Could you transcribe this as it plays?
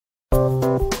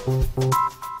I'll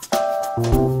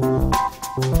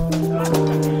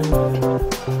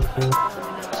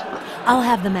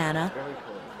have the manna.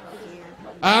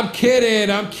 I'm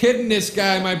kidding this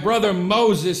guy. My brother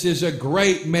Moses is a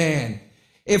great man.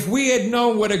 If we had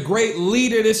known what a great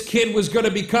leader this kid was going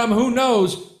to become, who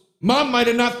knows? Mom might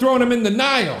have not thrown him in the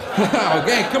Nile.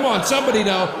 Okay, come on, somebody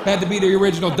though had to be the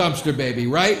original dumpster baby,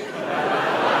 right?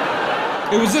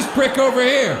 It was this prick over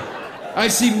here. I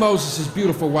see Moses'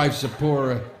 beautiful wife,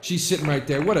 Zipporah. She's sitting right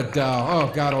there. What a doll. Oh,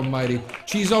 God almighty.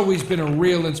 She's always been a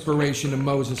real inspiration to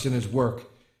Moses in his work.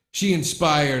 She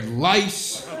inspired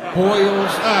lice,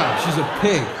 boils. She's a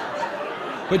pig.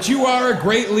 But you are a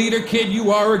great leader, kid.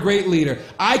 You are a great leader.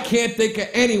 I can't think of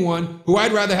anyone who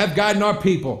I'd rather have guiding our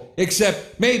people,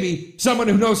 except maybe someone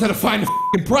who knows how to find the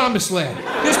f***ing promised land.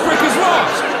 This prick is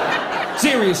lost.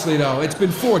 Seriously, though, it's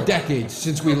been 4 decades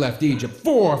since we left Egypt.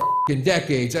 4 f***ing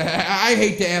decades. I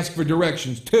hate to ask for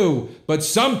directions, too, but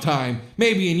sometime,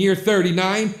 maybe in year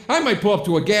 39, I might pull up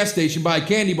to a gas station, buy a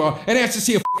candy bar, and ask to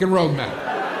see a f***ing road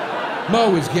map.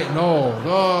 Mo is getting old.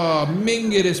 Oh,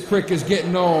 Minga, this prick is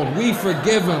getting old. We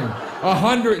forgive him.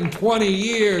 120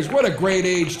 years. What a great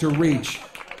age to reach.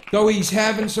 Though he's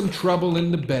having some trouble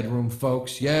in the bedroom,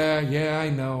 folks. Yeah, I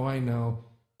know.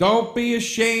 Don't be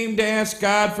ashamed to ask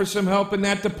God for some help in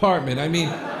that department. I mean,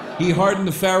 he hardened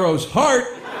the Pharaoh's heart.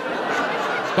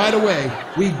 By the way,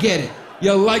 we get it.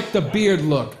 You like the beard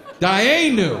look.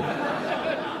 Daenu.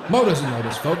 Mo doesn't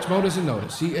notice, folks. Mo doesn't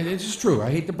notice. See, it's just true.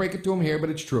 I hate to break it to him here, but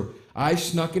it's true. I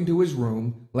snuck into his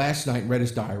room last night and read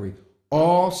his diary.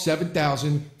 All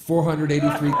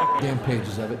 7,483 damn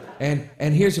pages of it.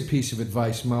 And here's a piece of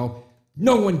advice, Mo.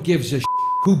 No one gives a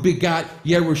who begot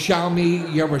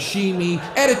Yerushimi.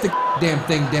 Edit the damn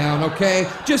thing down, okay?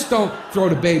 Just don't throw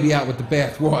the baby out with the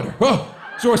bathwater. Oh,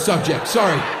 sore subject.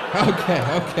 Sorry.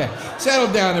 Okay.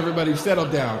 Settle down, everybody. Settle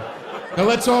down. Now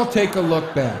let's all take a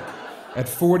look back at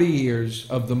 40 years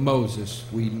of the Moses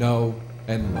we know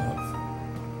and love.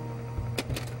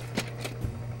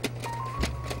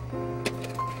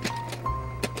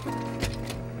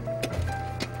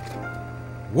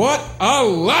 What a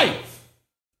life!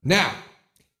 Now,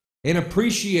 in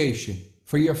appreciation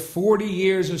for your 40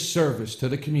 years of service to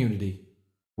the community,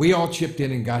 we all chipped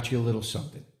in and got you a little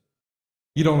something.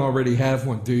 You don't already have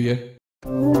one, do you?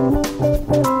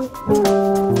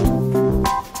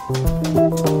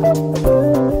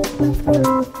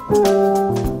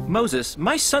 Moses,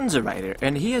 my son's a writer,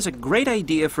 and he has a great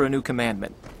idea for a new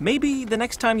commandment. Maybe the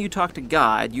next time you talk to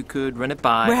God, you could run it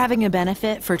by... We're having a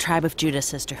benefit for Tribe of Judah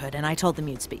Sisterhood, and I told them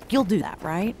you'd speak. You'll do that,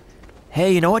 right?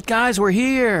 Hey, you know what, guys? We're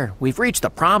here. We've reached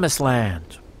the promised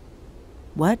land.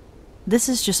 What? This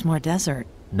is just more desert.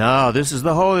 No, this is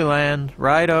the Holy Land,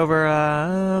 right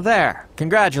over, there.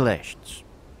 Congratulations.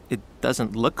 It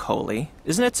doesn't look holy.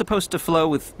 Isn't it supposed to flow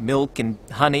with milk and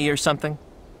honey or something?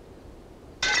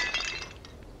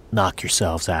 Knock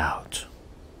yourselves out.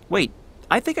 Wait,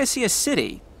 I think I see a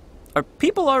city. Are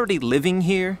people already living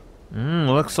here?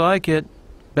 Looks like it.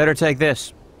 Better take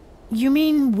this. You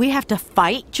mean we have to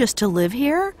fight just to live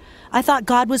here? I thought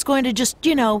God was going to just,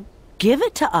 give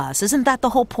it to us. Isn't that the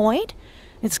whole point?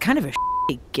 It's kind of a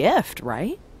gift,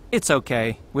 right? It's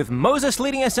okay. With Moses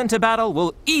leading us into battle,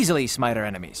 we'll easily smite our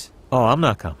enemies. Oh, I'm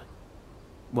not coming.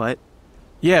 What?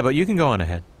 Yeah, but you can go on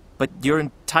ahead. But your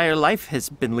entire life has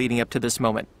been leading up to this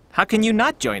moment. How can you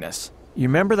not join us? You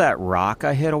remember that rock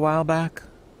I hit a while back?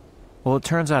 Well, it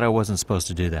turns out I wasn't supposed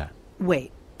to do that.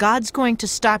 Wait, God's going to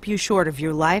stop you short of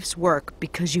your life's work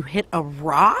because you hit a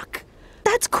rock?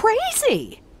 That's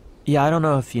crazy! Yeah, I don't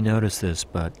know if you noticed this,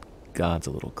 but God's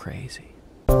a little crazy.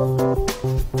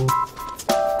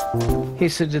 Hey,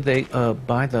 so did they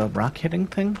buy the rock hitting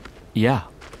thing? Yeah.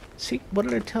 See, what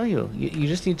did I tell you? You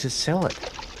just need to sell it.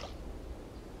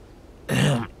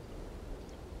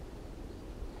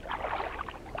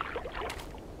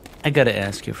 I gotta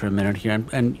ask you for a minute here,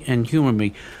 and humor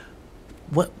me.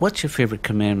 What's your favorite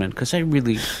commandment? Because I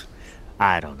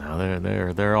don't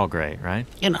know. They're all great, right?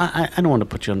 And I don't want to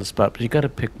put you on the spot, but you gotta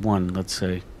pick one. Let's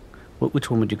say, which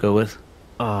one would you go with?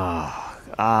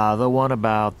 The one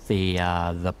about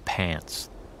the pants.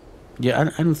 Yeah,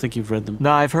 I don't think you've read them.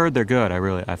 No, I've heard they're good.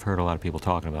 I've heard a lot of people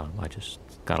talking about them. I just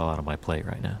got a lot on my plate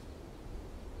right now.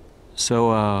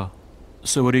 So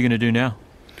what are you gonna do now?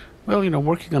 Well,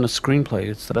 working on a screenplay.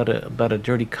 It's about a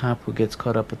dirty cop who gets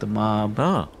caught up with the mob.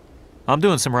 Oh, I'm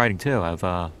doing some writing too. I've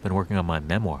been working on my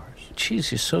memoirs. Jeez,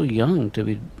 you're so young to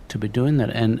be doing that.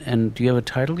 And do you have a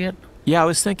title yet? Yeah, I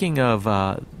was thinking of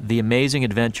The Amazing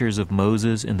Adventures of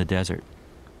Moses in the Desert.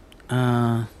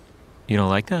 You don't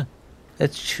like that?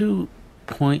 That's too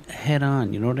point head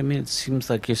on. You know what I mean? It seems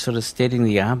like you're sort of stating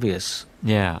the obvious.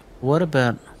 Yeah. What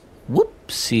about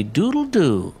Whoopsie Doodle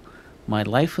Doo, My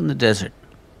Life in the Desert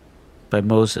by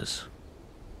Moses?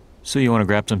 So you want to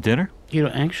grab some dinner? You know,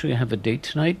 actually, I have a date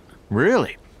tonight.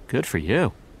 Really? Good for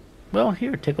you. Well,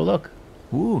 here, take a look.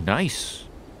 Ooh, nice.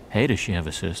 Hey, does she have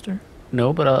a sister?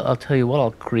 No, but I'll tell you what,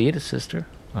 I'll create a sister.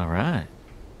 All right.